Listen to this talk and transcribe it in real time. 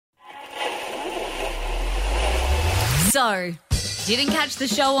So, didn't catch the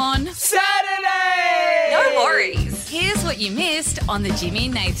show on Saturday! No worries. Here's what you missed on the Jimmy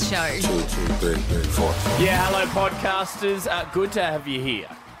and Nath Show. 2, 3, 4. Yeah, hello, podcasters. Good to have you here.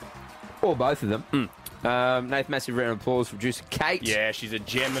 Or both of them. Nath, massive round of applause for producer Kate. Yeah, she's a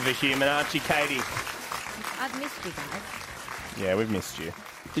gem of a human, aren't you, Katie? I've missed you guys. Yeah, we've missed you.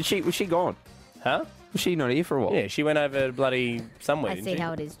 Was she gone? Huh? Was she not here for a while? Yeah, she went over to bloody somewhere. I didn't see she?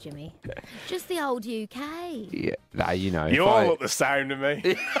 how it is, Jimmy. Just the old UK. Yeah. No, you know. You all look the same to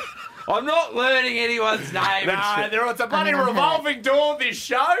me. I'm not learning anyone's name. No, it's a bloody I'm hurt. revolving door, this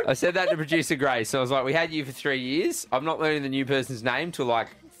show. I said that to producer Grace. I was like, we had you for 3 years. I'm not learning the new person's name till like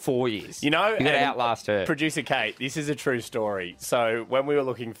 4 years. You know, you got to and outlast her. Producer Kate, this is a true story. So when we were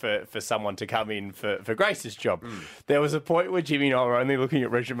looking for someone to come in for Grace's job, there was a point where Jimmy and I were only looking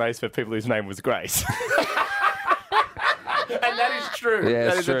at resumes for people whose name was Grace. And that is true. Yeah,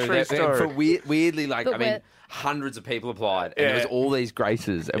 that it's is a true And story. for weirdly, like, But I mean, we're- hundreds of people applied, and there Yeah. was all these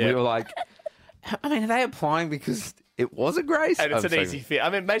Graces, and we Yeah. were like, I mean, are they applying because it was a Grace? And it's I'm an so- easy fit. I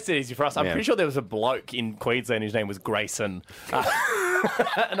mean, it makes it easy for us. I'm Yeah. pretty sure there was a bloke in Queensland whose name was Grayson.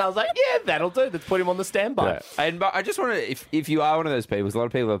 And I was like, yeah, that'll do. Let's put him on the standby. Yeah. But I just want to, if you are one of those people, a lot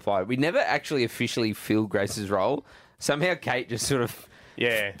of people apply. We never actually officially filled Grace's role. Somehow Kate just sort of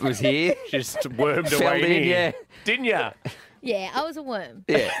Yeah. was here. Just wormed Fell away in, yeah. Didn't ya? Yeah, I was a worm.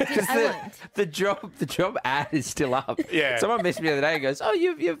 Yeah, because I won't. the job ad is still up. Yeah. Someone messaged me the other day and goes, "Oh,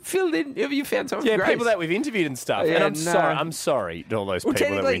 you've filled in. Have you found someone?" Yeah, for Grace? people that we've interviewed and stuff. Yeah, and I'm no. sorry. I'm sorry to all those people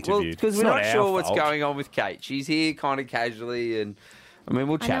that we interviewed. because It's we're not our sure what's fault. going on with Kate. She's here kind of casually, and I mean,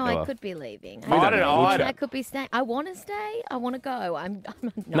 we'll I chat know to her. I could be leaving. I don't know. I could be staying. I want to stay. I want to go. I'm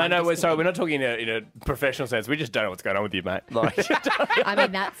No, I'm we're just sorry. kidding. We're not talking in a professional sense. We just don't know what's going on with you, mate. Like, I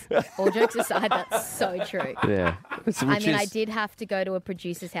mean, that's all jokes aside. That's so true. Yeah, I mean, I did have to go to a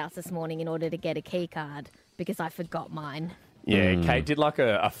producer's house this morning in order to get a key card because I forgot mine. yeah, Kate did like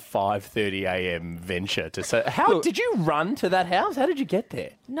a 5:30 a.m. venture to say. How did you run to that house? How did you get there?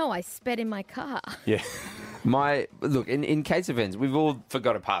 No, I sped in my car. Yeah. Look, in Kate's events, we've all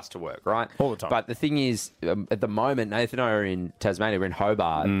forgot to pass to work, right? All the time. But the thing is, at the moment, Nathan and I are in Tasmania. We're in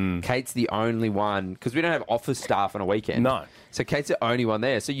Hobart. Kate's the only one because we don't have office staff on a weekend. No. So Kate's the only one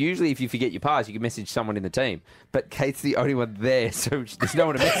there. So usually, if you forget your pass, you can message someone in the team. But Kate's the only one there, so there's no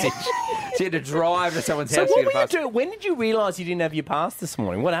one to message. She had to drive to someone's So house what to get were a you pass. doing? When did you realise you didn't have your pass this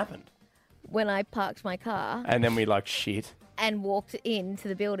morning? What happened? When I parked my car And then we like shit. and walked into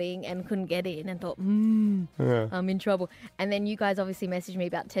the building and couldn't get in and thought, I'm in trouble. And then you guys obviously messaged me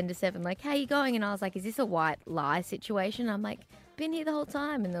about 10 to 7, like, how you going? And I was like, is this a white lie situation? I'm like, been here the whole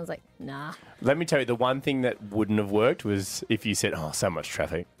time. And I was like, nah. Let me tell you, the one thing that wouldn't have worked was if you said, "Oh, so much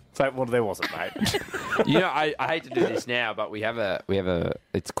traffic." It's like, well, there wasn't, mate. You know, I hate to do this now, but we have a.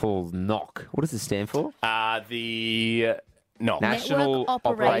 It's called NOC. What does it stand for? The National Network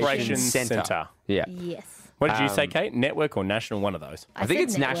Operations Operations Centre. Centre. Yeah. Yes. What did you say, Kate? Network or national? One of those. I think said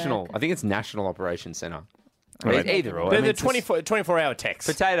it's network. national. I think it's National Operations Centre. Right. Either or. I They're mean, the it's just 24-hour text.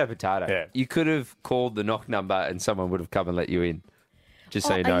 potato. Yeah. You could have called the knock number and someone would have come and let you in. Just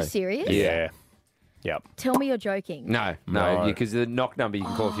so Oh, you know. are you serious? Yeah. Yep. Tell me you're joking. No, No. because the knock number you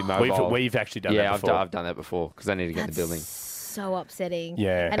can call if you're mobile. We've actually done yeah, that I've before. I've done that before because I need to get in the building. So upsetting.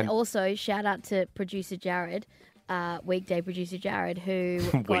 Yeah. And And- also, shout out to producer Jared, weekday producer Jared, who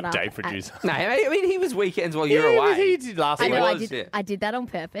got up Weekday at- producer. No, I mean he was weekends while you were Yeah, away. he did last I week. know I was, did. yeah. I did that on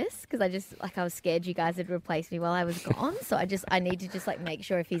purpose because I was scared you guys had replaced me while I was gone. So I need to just make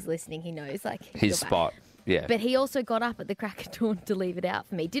sure if he's listening, he knows His you're back. spot. Yeah. But he also got up at the crack of dawn to leave it out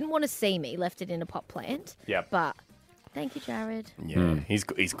for me. Didn't want to see me. Left it in a pot plant. Yep. But thank you, Jared. Yeah, he's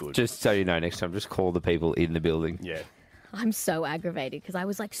good. Just so you know, next time, just call the people in the building. Yeah. I'm so aggravated because I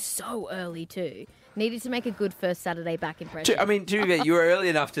was so early too. Needed to make a good first Saturday back impression. I mean, to be fair, you were early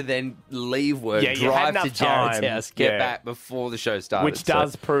enough to then leave work, Yeah, you had drive to enough Jared's time. house, get Yeah. back before the show started. Which so-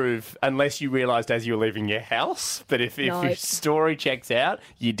 does prove, unless you realised as you were leaving your house, but if No. your story checks out,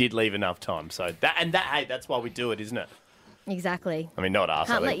 you did leave enough time. So that's why we do it, isn't it? Exactly. I mean, not us.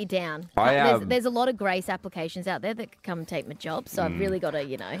 Can't I let think. you down. I, There's a lot of Grace applications out there that could come and take my job, so I've really got to,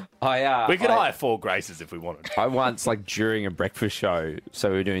 We could hire 4 Graces if we wanted. I once, during a breakfast show, so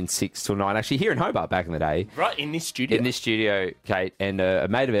we were doing 6 till 9, actually here in Hobart back in the day. Right, in this studio. In this studio, Kate, and a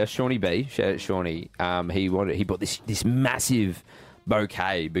mate of ours, Shawnee B, shout out Shawnee, he bought this massive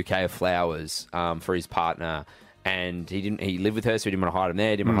bouquet of flowers for his partner, and he lived with her, so he didn't want to hide them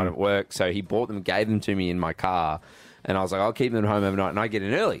there, didn't want to hide them at work, so he bought them, gave them to me in my car, and I was like, I'll keep them at home overnight, and I get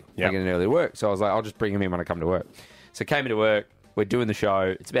in early. Yep. I get in early to work, so I was like, I'll just bring them in when I come to work. So I came into work, we're doing the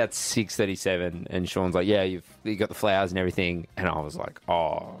show, it's about 6:37, and Sean's like, yeah, you got the flowers and everything, and I was like,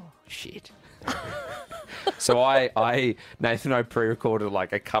 oh, shit. So Nathan and I pre-recorded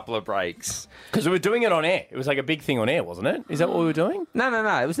like a couple of breaks. Because we were doing it on air. It was like a big thing on air, wasn't it? Is that what we were doing? No.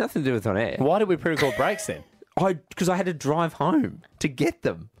 It was nothing to do with on air. Why did we pre-record breaks then? Because I had to drive home to get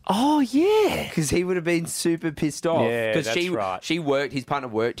them. Oh, yeah. Because he would have been super pissed off. Yeah, Because that's right. She worked. His partner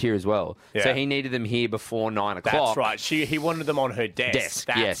worked here as well. Yeah. So he needed them here before 9 o'clock. That's right. He wanted them on her desk.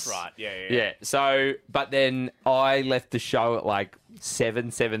 That's yes. right. Yeah. Yeah. So, but then I left the show at like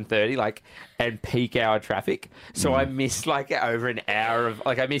 7:30, like, and peak hour traffic. So I missed like over an hour of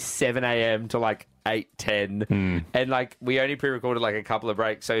I missed 7 a.m. to like 8:10, and like we only pre-recorded like a couple of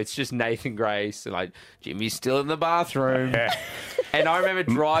breaks. So it's just Nathan Grace and like Jimmy's still in the bathroom. Yeah. And I remember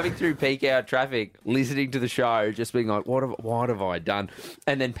driving through peak hour traffic, listening to the show, just being like, what have I done?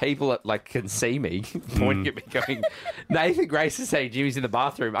 And then people like can see me pointing at me going, Nathan Grace is saying Jimmy's in the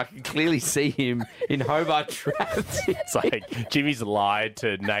bathroom. I can clearly see him in Hobart traffic. It's like Jimmy's lied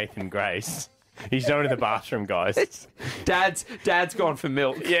to Nathan Grace. He's not in the bathroom, guys. Dad's gone for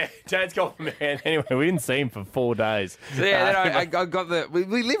milk. Yeah, Dad's got man. Anyway, we didn't see him for 4 days. So yeah, then I got the. We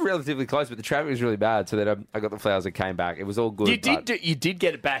live relatively close, but the traffic was really bad. So then I got the flowers and came back. It was all good. You did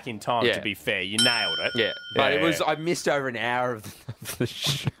get it back in time. Yeah. To be fair, you nailed it. Yeah, but it was. I missed over an hour of the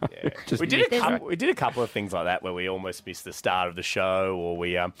show. Yeah. Just We did missed- a couple of things like that where we almost missed the start of the show, or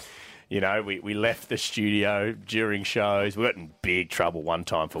we we left the studio during shows. We got in big trouble one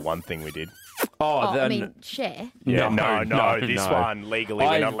time for one thing we did. share. Yeah, No, no, this no. one legally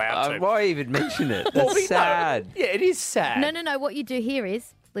we're not allowed to. Why even mention it? That's sad. Yeah, it is sad. No. What you do here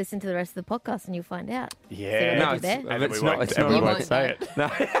is listen to the rest of the podcast and you'll find out. Yeah. See No, what I did there? And It's we not- won't- it's and not we You won't won't say know. it.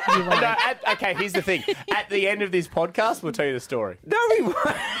 No, You won't. No, okay, here's the thing. At the end of this podcast, we'll tell you the story. no, we won't.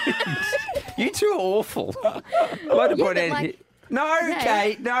 You two are awful. I want to Yeah, put but in. like- No, Nate.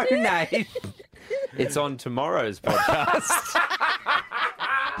 Kate. No, Nate. It's on tomorrow's podcast.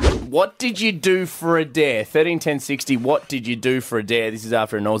 What did you do for a dare? 131060, what did you do for a dare? This is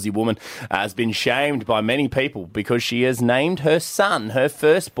after an Aussie woman has been shamed by many people because she has named her son, her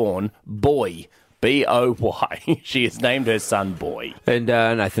firstborn, Boy. B-O-Y. She has named her son Boy. And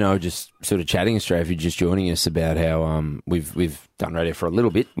Nathan and I were just sort of chatting, Australia, if you're just joining us, about how we've done radio for a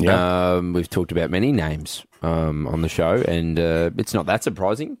little bit. Yeah. We've talked about many names on the show, and it's not that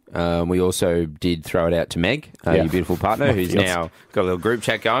surprising. We also did throw it out to Meg, your beautiful partner, who's Feels. now got a little group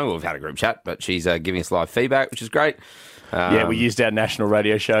chat going. Well, we've had a group chat, but she's giving us live feedback, which is great. Yeah, we used our national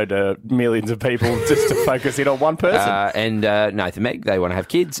radio show to millions of people just to focus in on one person. And Nathan, Meg, they want to have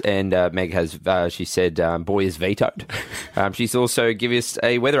kids, and Meg has, she said, Boy is vetoed. She's also given us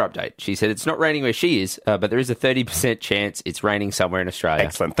a weather update. She said it's not raining where she is, but there is a 30% chance it's raining somewhere in Australia.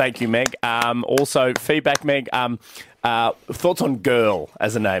 Excellent. Thank you, Meg. Also, feedback, Meg. Thoughts on girl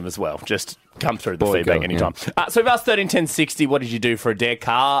as a name as well. Just come through the Boy, feedback girl, anytime. So we've asked 131060, what did you do for a dare?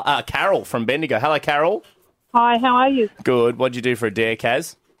 Carol from Bendigo. Hello, Carol. Hi, how are you? Good. What did you do for a dare,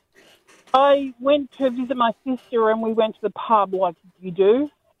 Kaz? I went to visit my sister and we went to the pub like you do.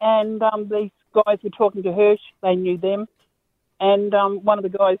 And these guys were talking to her. They knew them. And one of the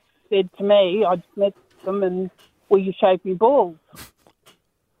guys said to me, I just met them, and will you shave me balls?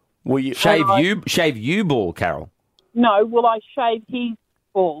 Will you Shave you ball, Carol. No, will I shave his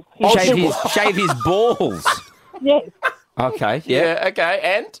balls? Shave his balls. Yes, Okay, yeah. Yeah, okay.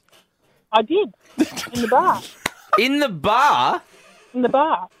 And? I did. In the bar. In the bar? In the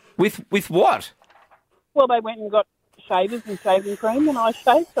bar. With what? Well, they went and got shavers and shaving cream, and I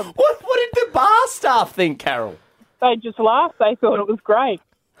shaved them. What did the bar staff think, Carol? They just laughed. They thought it was great.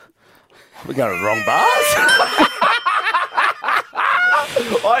 We're going to the wrong bars.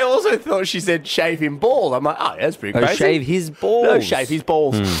 I also thought she said shave him bald. I'm like, oh, that's pretty crazy. Shave his balls. No, shave his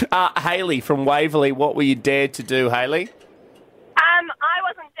balls. Hayley from Waverley, what were you dared to do, Hayley? I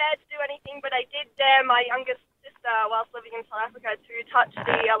wasn't dared to do anything, but I did dare my youngest sister, whilst living in South Africa, to touch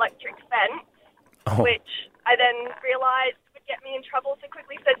the electric fence, which I then realised would get me in trouble, so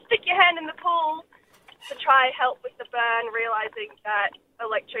quickly said, stick your hand in the pool to try help with the burn, realising that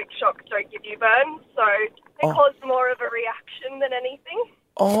electric shocks don't give you burns, so it caused more of a reaction than anything.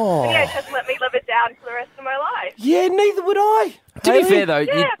 Oh. Yeah, it just let me live it down for the rest of my life. Yeah, neither would I. To be fair, though,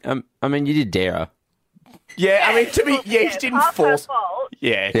 Yeah. you did dare her. Yeah, I mean, she didn't half force. her fault.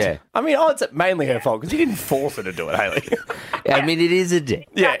 Yeah. I mean, it's mainly her fault because you didn't force her to do it, Hayley. I mean, it is a dare.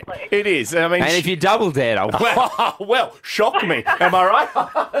 Yeah, Exactly. it is. I mean, And if you double dared her, well, well, shock me. Am I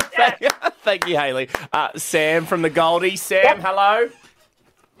right? Thank you, Hayley. Sam from the Goldie. Sam, hello.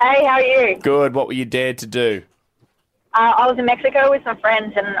 Hey, how are you? Good. What were you dared to do? I was in Mexico with some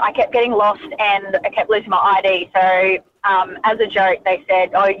friends and I kept getting lost and I kept losing my ID. So as a joke, they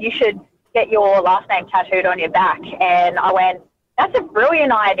said, oh, you should get your last name tattooed on your back. And I went, that's a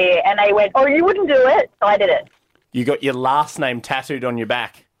brilliant idea. And they went, oh, you wouldn't do it. So I did it. You got your last name tattooed on your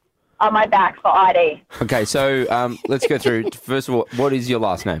back. On my back for ID. Okay, so let's go through. First of all, what is your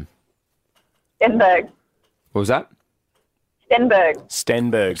last name? Stenberg. What was that?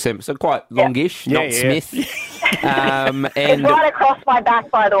 Stenberg. So quite longish, Yeah. not Yeah. Smith. It's And right across my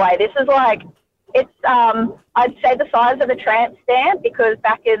back, by the way. This is like, it's, I'd say the size of a tramp stamp because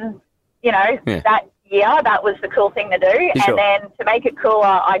back in, that year, that was the cool thing to do. Yeah, sure. And then to make it cooler,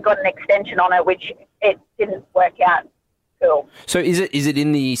 I got an extension on it, which it didn't work out cool. so is it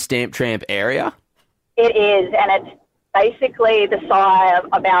in the Stamp Tramp area? It is, and it's basically the size of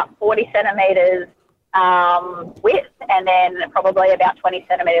about 40 centimetres width and then probably about 20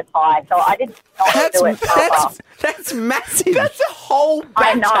 centimetres high. So I did not do it proper. That's massive. That's a whole I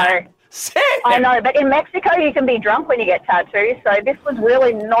back know. tat. Sam. I know, but in Mexico you can be drunk when you get tattoos, so this was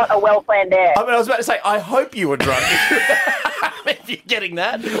really not a well-planned dare. I was about to say, I hope you were drunk if you're getting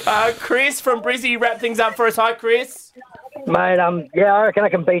that. Chris from Brizzy, wrap things up for us. Hi, Chris. Mate, I reckon I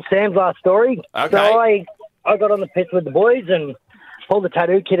can beat Sam's last story. Okay. So I got on the piss with the boys and pulled the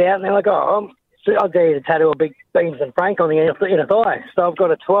tattoo kit out, and they're like, so I'll dare you to tattoo a big Beans and Frank on the inner thigh. So I've got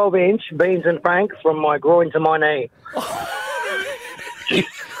a 12-inch Beans and Frank from my groin to my knee.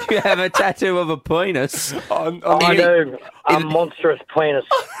 You have a tattoo of a penis. I do. A monstrous penis.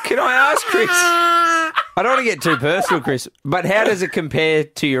 Can I ask, Chris? I don't want to get too personal, Chris, but how does it compare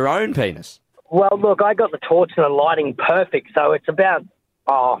to your own penis? Well, look, I got the torch and the lighting perfect, so it's about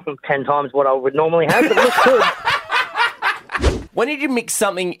 10 times what I would normally have, but it looks good. When did you mix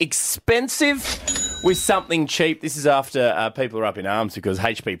something expensive with something cheap? This is after people are up in arms because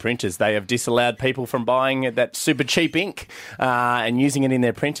HP printers, they have disallowed people from buying that super cheap ink and using it in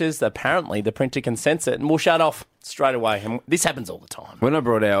their printers. Apparently, the printer can sense it and will shut off straight away. And this happens all the time. When I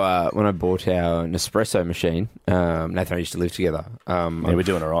bought our Nespresso machine, Nathan and I used to live together. Yeah, we're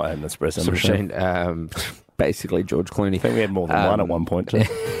doing all right in the espresso machine. Basically, George Clooney. I think we had more than one at one point too.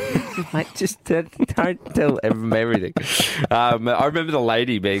 Mate, just don't tell everything. I remember the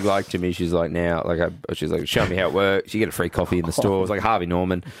lady being like to me, she's like, she's like, show me how it works. You get a free coffee in the store. It was like Harvey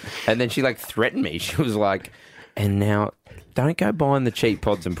Norman. And then she like threatened me. She was like, and now don't go buying the cheap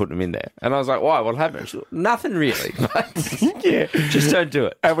pods and putting them in there. And I was like, why? What happened? She's like, nothing really. Yeah. Just don't do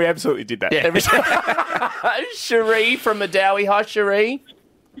it. And we absolutely did that. Yeah. Every time. Cherie from Madawi. Hi, Cherie.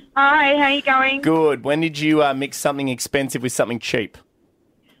 Hi, how you going? Good. When did you mix something expensive with something cheap?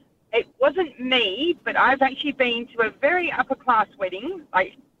 It wasn't me, but I've actually been to a very upper-class wedding,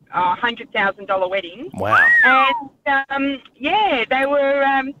 like a $100,000 wedding. Wow. And, they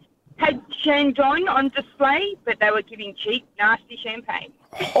were had Chandon on display, but they were giving cheap, nasty champagne.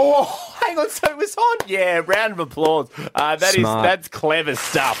 Oh, hang on. So it was on. Yeah, round of applause. Smart. That's clever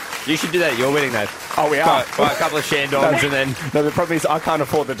stuff. You should do that at your wedding, though. Oh, we are. Buy a couple of Chandons and then... No, the problem is I can't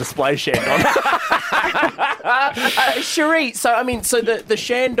afford the display Chandon. Cherie, so the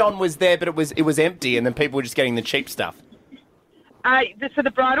Chandon was there, but it was empty, and then people were just getting the cheap stuff. So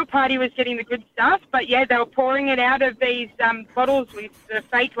the bridal party was getting the good stuff, but yeah, they were pouring it out of these bottles with the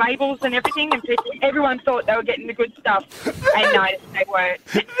fake labels and everything, and everyone thought they were getting the good stuff, and no, they weren't.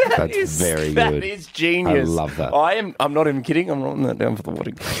 That's very good. That is genius. I love that. I'm not even kidding. I'm writing that down for the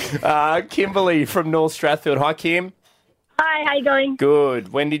wedding. Kimberly from North Strathfield. Hi, Kim. Hi, how you going?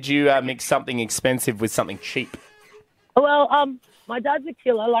 Good. When did you mix something expensive with something cheap? Well, my dad's a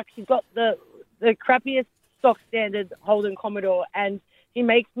killer. Like, he's got the crappiest stock standard Holden Commodore, and he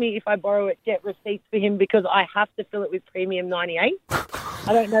makes me, if I borrow it, get receipts for him because I have to fill it with Premium 98. I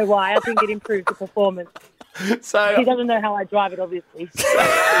don't know why. I think it improves the performance. So He doesn't know how I drive it, obviously.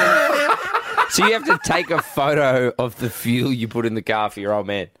 So you have to take a photo of the fuel you put in the car for your old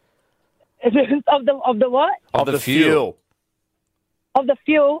man. of the what? of the fuel. Of the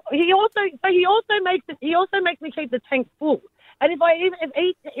fuel. He also makes me keep the tank full. And if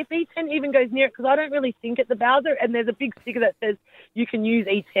E10 even goes near it, because I don't really think at the Bowser, and there's a big sticker that says you can use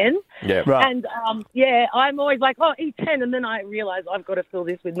E10. Yeah, right. And I'm always like, E10, and then I realise I've got to fill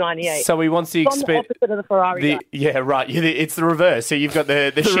this with 98. So he wants the I'm the opposite of the Ferrari guy. Yeah, right. It's the reverse. So you've got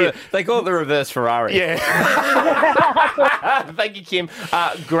the shit. They call it the reverse Ferrari. Yeah. Thank you, Kim.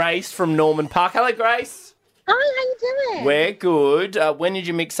 Grace from Norman Park. Hello, Grace. Hi, how you doing? We're good. When did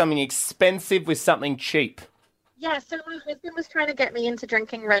you mix something expensive with something cheap? Yeah, so my husband was trying to get me into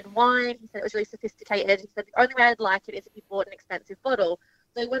drinking red wine. He said it was really sophisticated. He said the only way I'd like it is if you bought an expensive bottle.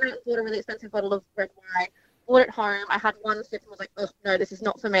 So I went out and bought a really expensive bottle of red wine, brought it home. I had one sip and was like, oh, no, this is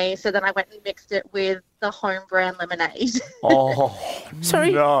not for me. So then I went and mixed it with the home brand lemonade. Oh,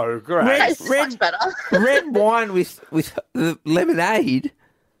 Sorry? No, Grace. Tastes much better. Red wine with the lemonade.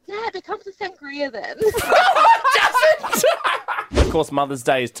 Yeah, it becomes a sangria then. Of course, Mother's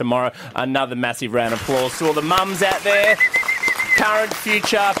Day is tomorrow. Another massive round of applause to all the mums out there. Current,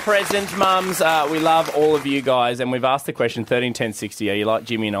 future, present mums. We love all of you guys. And we've asked the question, 13 10 60. Are you like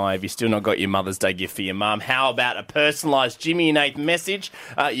Jimmy and I? Have you still not got your Mother's Day gift for your mum? How about a personalised Jimmy and Nath message?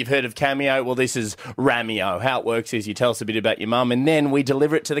 You've heard of Cameo. Well, this is Rameo. How it works is you tell us a bit about your mum and then we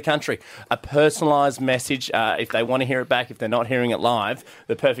deliver it to the country. A personalised message. If they want to hear it back, if they're not hearing it live,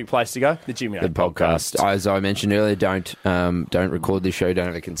 the perfect place to go, the Jimmy and Nath podcast. As I mentioned earlier, don't record this show. Don't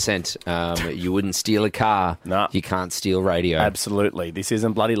have a consent. You wouldn't steal a car. No. You can't steal radio. Absolutely. This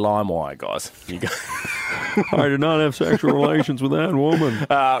isn't bloody LimeWire, guys. You go. I did not have sexual relations with that woman.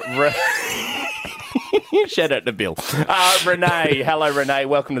 Shout out to Bill. Renee. Hello, Renee.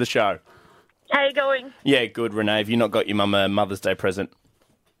 Welcome to the show. How you going? Yeah, good, Renee. Have you not got your mum a Mother's Day present?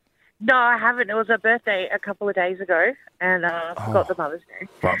 No, I haven't. It was her birthday a couple of days ago, and I forgot the Mother's Day.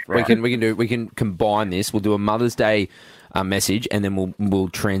 Right. We can combine this. We'll do a Mother's Day message, and then we'll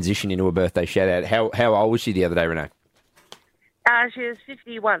transition into a birthday shout out. How old was she the other day, Renee? She was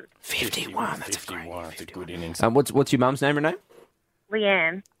 51. 51. That's 51. That's a good innings. What's your mum's name, Renee?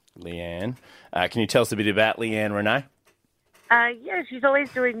 Leanne. Leanne. Can you tell us a bit about Leanne, Renee? Yeah, she's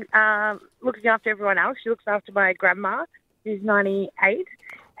always doing looking after everyone else. She looks after my grandma, who's 98.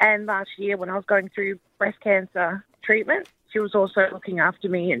 And last year, when I was going through breast cancer treatment, she was also looking after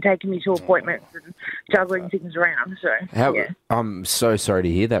me and taking me to appointments and juggling things around. So, yeah. I'm so sorry to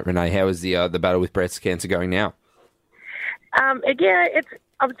hear that, Renee. How is the battle with breast cancer going now? Yeah,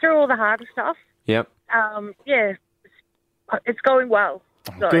 I'm through all the harder stuff. Yep. Yeah, it's going well.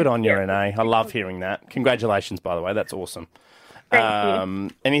 So, good on you, Renee. I love hearing that. Congratulations, by the way. That's awesome. Thank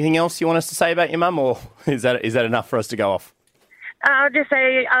you. Anything else you want us to say about your mum, or is that enough for us to go off? I'll just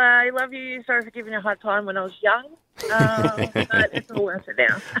say I love you. Sorry for giving you a hard time when I was young, but it's all worth it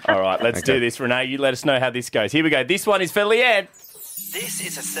now. All right, let's do this, Renee. You let us know how this goes. Here we go. This one is for Leanne. This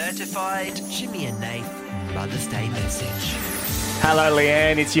is a certified Jimmy and Nath Mother's Day message. Hello,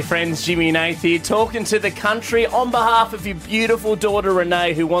 Leanne. It's your friends Jimmy and Nath here, talking to the country on behalf of your beautiful daughter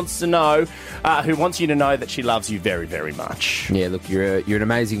Renee, who wants you to know that she loves you very, very much. Yeah, look, you're an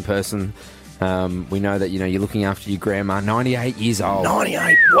amazing person. We know that you're looking after your grandma, 98 years old.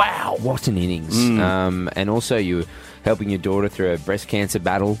 98, wow, what an innings! And also you're helping your daughter through a breast cancer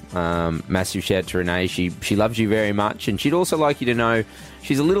battle. Massive shout out to Renee. She loves you very much, and she'd also like you to know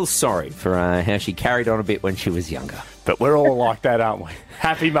she's a little sorry for how she carried on a bit when she was younger. But we're all like that, aren't we?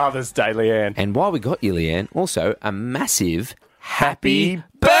 Happy Mother's Day, Leanne. And while we got you, Leanne, also a massive happy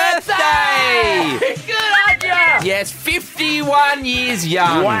birthday! Good on ya! Yes, 51 years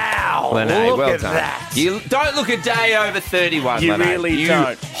young. Wow, Lene, look well at done. that. You don't look a day over 31, You Lene. really You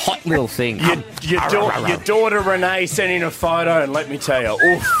don't. hot little thing. Your daughter Renee sent in a photo, and let me tell you,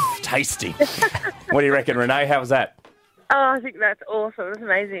 oof, tasty. What do you reckon, Renee? How was that? Oh, I think that's awesome. That's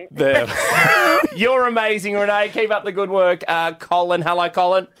amazing. You're amazing, Renee. Keep up the good work. Colin, hello,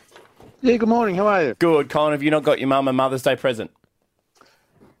 Colin. Yeah, good morning. How are you? Good, Colin. Have you not got your mum a Mother's Day present?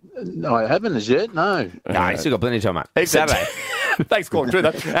 No, I haven't as yet, no. No, you still got plenty of time, mate. Saturday. Thanks for calling through, though.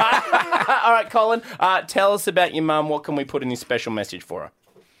 All right, Colin, tell us about your mum. What can we put in this special message for her?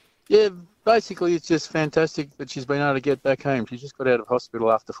 Yeah, basically it's just fantastic that she's been able to get back home. She just got out of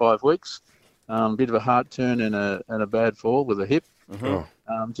hospital after 5 weeks. Bit of a heart turn and a bad fall with a hip.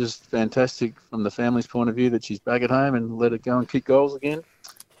 Mm-hmm. Just fantastic from the family's point of view that she's back at home and let her go and kick goals again.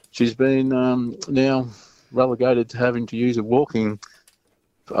 She's been now relegated to having to use a walking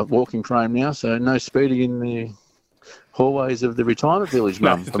frame now, so no speeding in the hallways of the retirement village,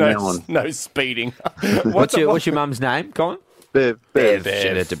 Mum, from now on. No speeding. What's your mum's name, Colin? Bev.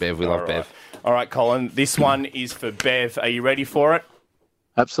 Shout out to Bev. We love Bev. All right, Colin, this one is for Bev. Are you ready for it?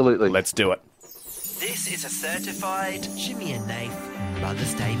 Absolutely. Let's do it. This is a certified Jimmy and Nath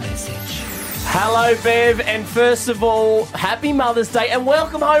Mother's Day message. Hello, Bev, and first of all, happy Mother's Day and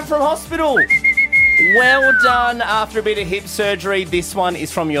welcome home from hospital. Well done after a bit of hip surgery. This one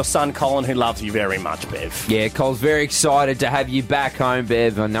is from your son, Colin, who loves you very much, Bev. Yeah, Cole's very excited to have you back home,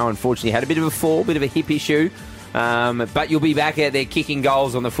 Bev. I know, unfortunately, you had a bit of a fall, bit of a hip issue. But you'll be back out there kicking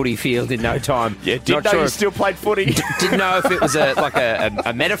goals on the footy field in no time. Yeah, didn't know you still played footy. Didn't know if it was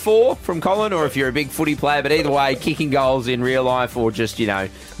a metaphor from Colin or if you're a big footy player, but either way, kicking goals in real life or just,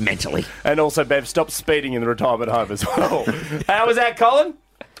 mentally. And also, Bev, stop speeding in the retirement home as well. How was that, Colin?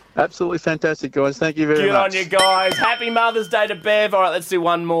 Absolutely fantastic, guys. Thank you very much. Good on you guys. Happy Mother's Day to Bev. All right, let's do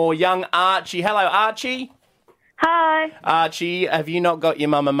one more. Young Archie. Hello, Archie. Hi. Archie, have you not got your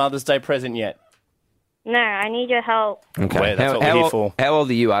mum a Mother's Day present yet? No, I need your help. Okay. Well, that's what we're here for. How old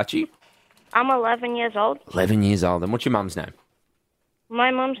are you, Archie? I'm 11 years old. 11 years old. And what's your mum's name? My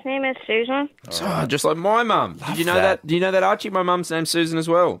mum's name is Susan. Oh, just like my mum. Did you know that? Do you know that, Archie? My mum's name's Susan as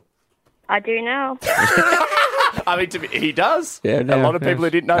well. I do know. I mean, he does. Yeah, a lot of people who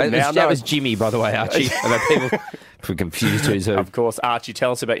didn't know now know. That was Jimmy, by the way, Archie. About people were confused who's who. Of course. Archie,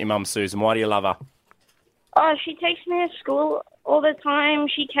 tell us about your mum, Susan. Why do you love her? Oh, she takes me to school all the time.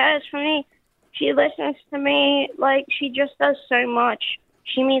 She cares for me. She listens to me. Like, she just does so much.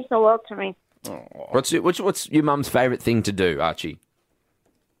 She means the world to me. What's your mum's favourite thing to do, Archie?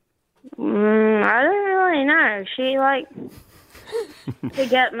 I don't really know. She, to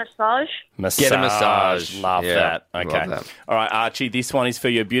get massage. Get a massage. Love that. love Okay. that. All right, Archie, this one is for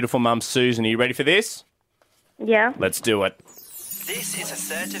your beautiful mum, Susan. Are you ready for this? Yeah. Let's do it. This is a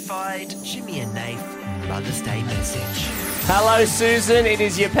certified Jimmy and Nath Mother's Day message. Hello, Susan. It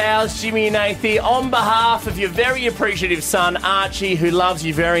is your pals, Jimmy and Nathie, on behalf of your very appreciative son, Archie, who loves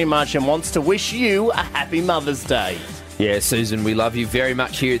you very much and wants to wish you a happy Mother's Day. Yeah, Susan, we love you very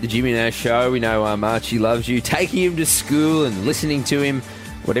much here at the Jimmy and Nath Show. We know Archie loves you. Taking him to school and listening to him,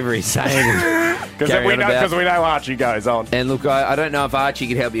 whatever he's saying. Because we know Archie goes on. And look, I don't know if Archie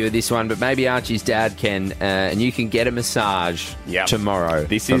could help you with this one, but maybe Archie's dad can, and you can get a massage tomorrow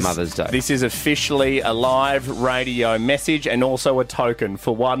for Mother's Day. This is officially a live radio message and also a token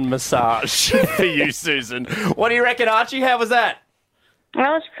for one massage for you, Susan. What do you reckon, Archie? How was that? That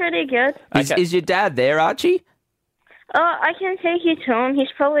was pretty good. Is your dad there, Archie? I can take you to him.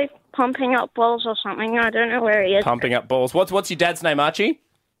 He's probably pumping up balls or something. I don't know where he is. Pumping up balls. What's your dad's name, Archie?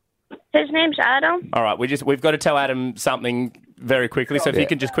 His name's Adam. All right, we've got to tell Adam something very quickly. So if you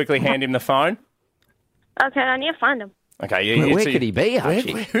can just quickly hand him the phone. Okay, I need to find him. Okay, Where could he be,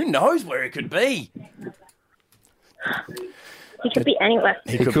 Archie? Who knows where he could be? He could be anywhere.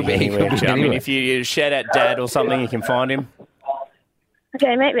 He could be anywhere. I mean, if you shout out Dad or something, you can find him.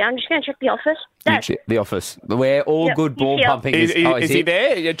 Okay, maybe. I'm just going to check the office. Dad. The office, where all good ball he's here. pumping is. Is he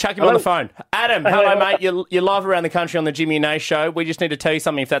there? You chuck him on the phone. Adam, hello, mate. You're live around the country on the Jimmy and Nath Show. We just need to tell you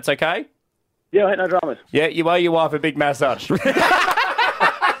something, if that's okay. Yeah, mate, no dramas. Yeah, you owe your wife a big massage.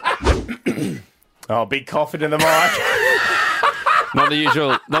 Oh, big coughing in the mic. Not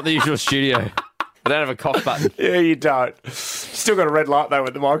the usual studio. I don't have a cough button. Yeah, you don't. Still got a red light, though,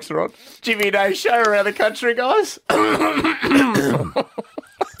 when the mics are on. Jimmy and Nath Show around the country, guys.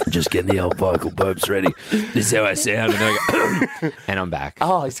 Just getting the old vocal burps ready. This is how I sound. And, I go, and I'm back.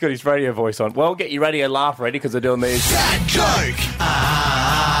 Oh, he's got his radio voice on. Well, get your radio laugh ready because they're doing these. Dad joke!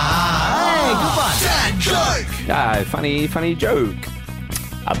 Hey, good one. Dad joke! Funny joke.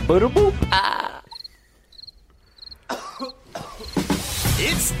 A boop.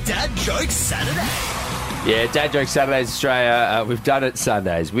 It's Dad Joke Saturday. Yeah, Dad Joke Saturdays Australia. We've done it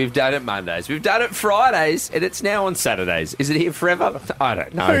Sundays. We've done it Mondays. We've done it Fridays. And it's now on Saturdays. Is it here forever? I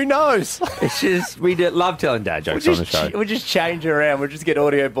don't know. Who knows? It's just, love telling dad jokes on the show. We'll just change around. We'll just get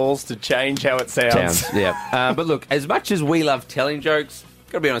audio balls to change how it sounds. Yeah. But look, as much as we love telling jokes,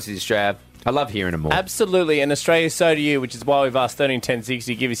 got to be honest with you, Australia, I love hearing them more. Absolutely. And Australia, so do you, which is why we've asked 13 10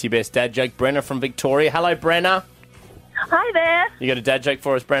 60 give us your best dad joke. Brenna from Victoria. Hello, Brenna. Hi there. You got a dad joke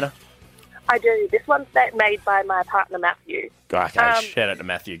for us, Brenna? I do. This one's made by my partner, Matthew. Okay, shout out to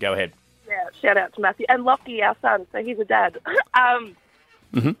Matthew. Go ahead. Yeah, shout out to Matthew. And Lockie, our son, so he's a dad.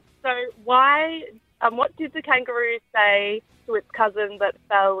 Mm-hmm. So what did the kangaroo say to its cousin that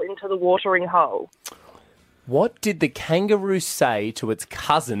fell into the watering hole? What did the kangaroo say to its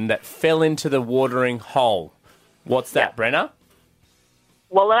cousin that fell into the watering hole? What's that, Brenna?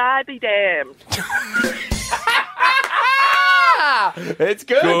 Well, I be damned. It's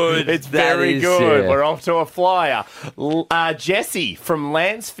good. It's very good. Yeah. We're off to a flyer. Jesse from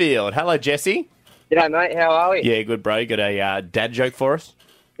Lancefield. Hello, Jesse. G'day, mate. How are we? Yeah, good, bro. You got a dad joke for us?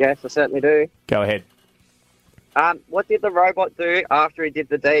 Yes, I certainly do. Go ahead. What did the robot do after he did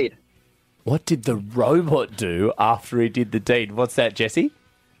the deed? What did the robot do after he did the deed? What's that, Jesse?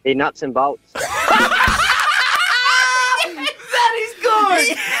 He nuts and bolts. That is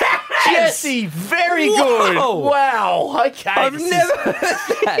good! Jesse, very good. Wow. Okay. I've never heard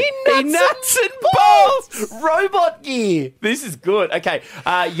that. Nuts and bolts. Robot gear. This is good. Okay.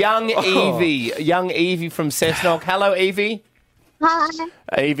 Young Evie from Cessnock. Hello, Evie. Hi.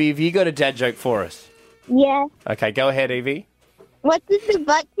 Evie, have you got a dad joke for us? Yeah. Okay, go ahead, Evie. What did the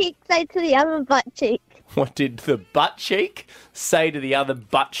butt cheek say to the other butt cheek? What did the butt cheek say to the other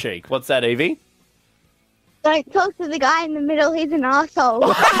butt cheek? What's that, Evie? Don't talk to the guy in the middle, he's an arsehole.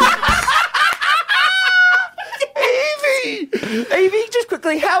 Evie, just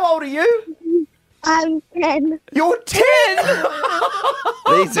quickly, how old are you? I'm 10. You're 10?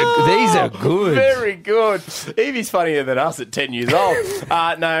 These are good. Very good. Evie's funnier than us at 10 years old.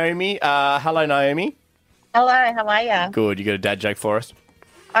 Naomi, hello, Naomi. Hello, how are ya? Good. You got a dad joke for us?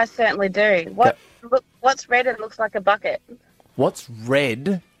 I certainly do. What's red and looks like a bucket? What's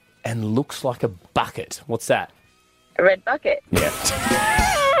red and looks like a bucket? What's that? A red bucket. Yeah.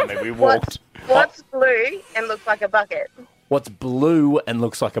 I mean, we walked. What's blue and looks like a bucket? What's blue and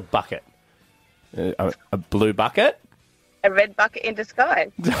looks like a bucket? A blue bucket? A red bucket in disguise.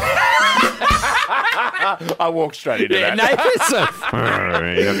 I walked straight into that.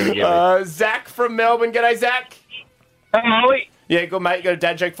 You're not gonna get me. Zach from Melbourne. G'day, Zach. Hey, Ollie. Yeah, good, mate. You got a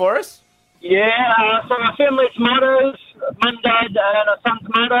dad joke for us? Yeah, so my family tomatoes, mum, dad, and a son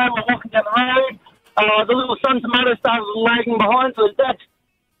tomato. We're walking down the road. The little son tomato started lagging behind, so his dad.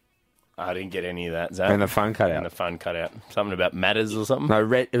 I didn't get any of that, Zach. And the phone cut out. And the phone cut out. Something about matters or something? No,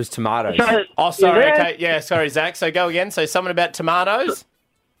 red. It was tomatoes. Oh, sorry. Yeah. Okay. Yeah, sorry, Zach. So go again. So something about tomatoes?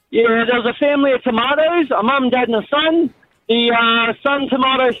 Yeah, there was a family of tomatoes, a mum, dad, and a son. The son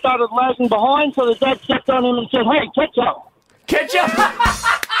tomato started lagging behind, so the dad stepped on him and said, "Hey, ketchup." Ketchup!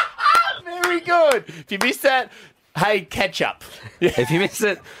 Very good. If you missed that, hey, ketchup. If you missed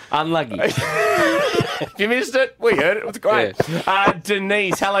it, unlucky. If you missed it, we heard it. It was great.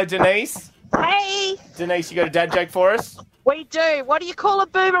 Denise. Hello, Denise. Hey, Denise, you got a dad joke for us? we do. What do you call a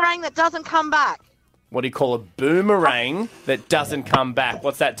boomerang that doesn't come back? What do you call a boomerang that doesn't come back?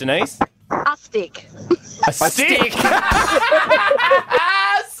 What's that, Denise? A stick. A stick?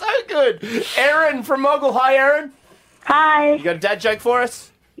 So good. Erin from Moggle. Hi, Erin. Hi. You got a dad joke for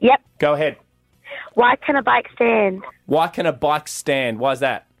us? Yep. Go ahead. Why can a bike stand? Why can a bike stand? Why is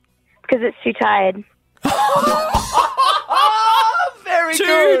that? Because it's too tired. Very Too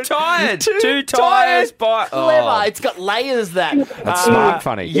good. tired. Too tired. tired. Clever. Clever. It's got layers, that. That's smart,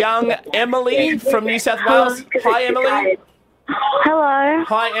 funny. Young Emily from New South Wales. Hi, Emily. Hello.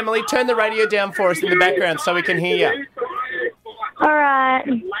 Hi, Emily. Turn the radio down for us in the background so we can hear you. All right.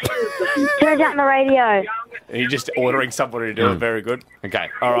 Turn down the radio. Are you just ordering somebody to do it? Very good. Okay.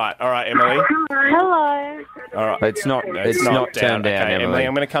 All right, Emily. Hello. All right. It's not turned down, Okay, Emily.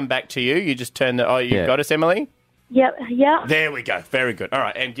 I'm going to come back to you. You just turn the... Oh, you got us, Emily? Yep. There we go. Very good. All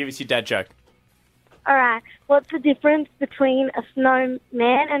right, and give us your dad joke. All right. What's the difference between a snowman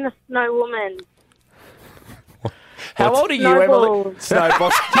and a snow woman? How old are you, Emily? Snowballs.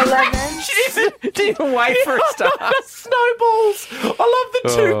 Snowballs. 11. She didn't even wait for a start. Snowballs. I love the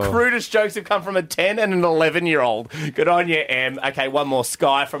two crudest jokes have come from a 10 and an 11-year-old. Good on you, Em. Okay, one more.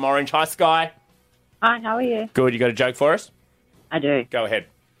 Sky from Orange. Hi, Sky. Hi, how are you? Good. You got a joke for us? I do. Go ahead.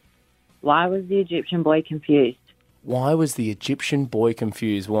 Why was the Egyptian boy confused? Why was the Egyptian boy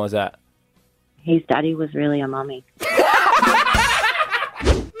confused? Why is that? His daddy was really a mummy.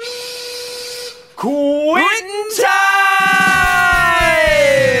 Quitting time!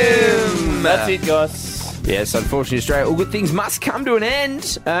 That's it, guys. Yes, unfortunately, Australia, all good things must come to an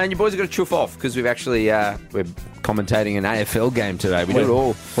end. And your boys have got to chuff off because we've actually, we're commentating an AFL game today. We do it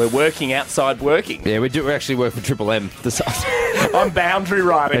all. We're working outside working. Yeah, we actually work for Triple M this afternoon. I'm boundary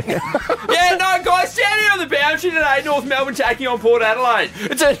riding. Yeah, no, guys, down here on the boundary today, North Melbourne taking on Port Adelaide.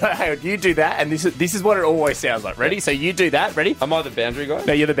 Hang on, you do that, and this is what it always sounds like. Ready? So you do that. Ready? Am I the boundary guy?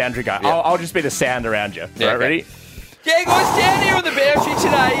 No, you're the boundary guy. Yeah. I'll just be the sound around you. Yeah, Right, okay. ready? Yeah, guys, down here on the boundary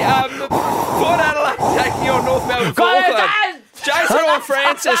today, Port Adelaide taking on North Melbourne Football Club. Jason or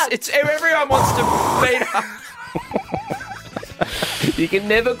Francis, it's everyone wants to beat up. You can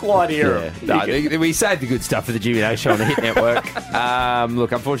never quite hear them. No, we saved the good stuff for the Jimmy Nash Show on the Hit Network.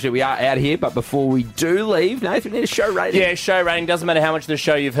 Look, unfortunately, we are out here, but before we do leave, Nathan, we need a show rating. Yeah, show rating. Doesn't matter how much of the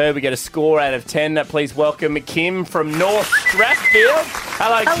show you've heard, we get a score out of 10. Please welcome Kim from North Strathfield.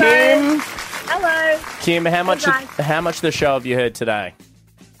 Hello, Kim. Hello. Kim, how much Hi. of the show have you heard today?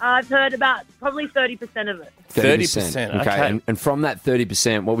 I've heard about probably 30% of it. 30%. Okay. And from that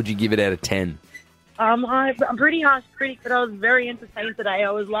 30%, what would you give it out of 10? I'm a pretty harsh critic, but I was very entertained today.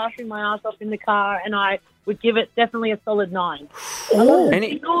 I was laughing my ass off in the car, and I would give it definitely a solid 9.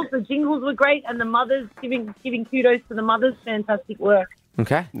 The jingles were great, and the mothers, giving kudos to the mothers, fantastic work.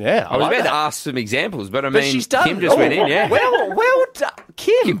 Okay. Yeah, I was like about that. to ask some examples, but I But mean, she's done. Kim just went in, yeah. Well done,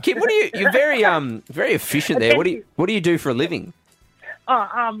 Kim. Kim, what do you're very very efficient there. What do you do for a living? Oh,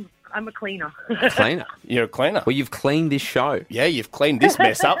 I'm a cleaner. Cleaner. You're a cleaner. Well, you've cleaned this show. Yeah, you've cleaned this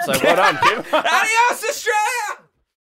mess up, so well done, Kim. Adios, Australia!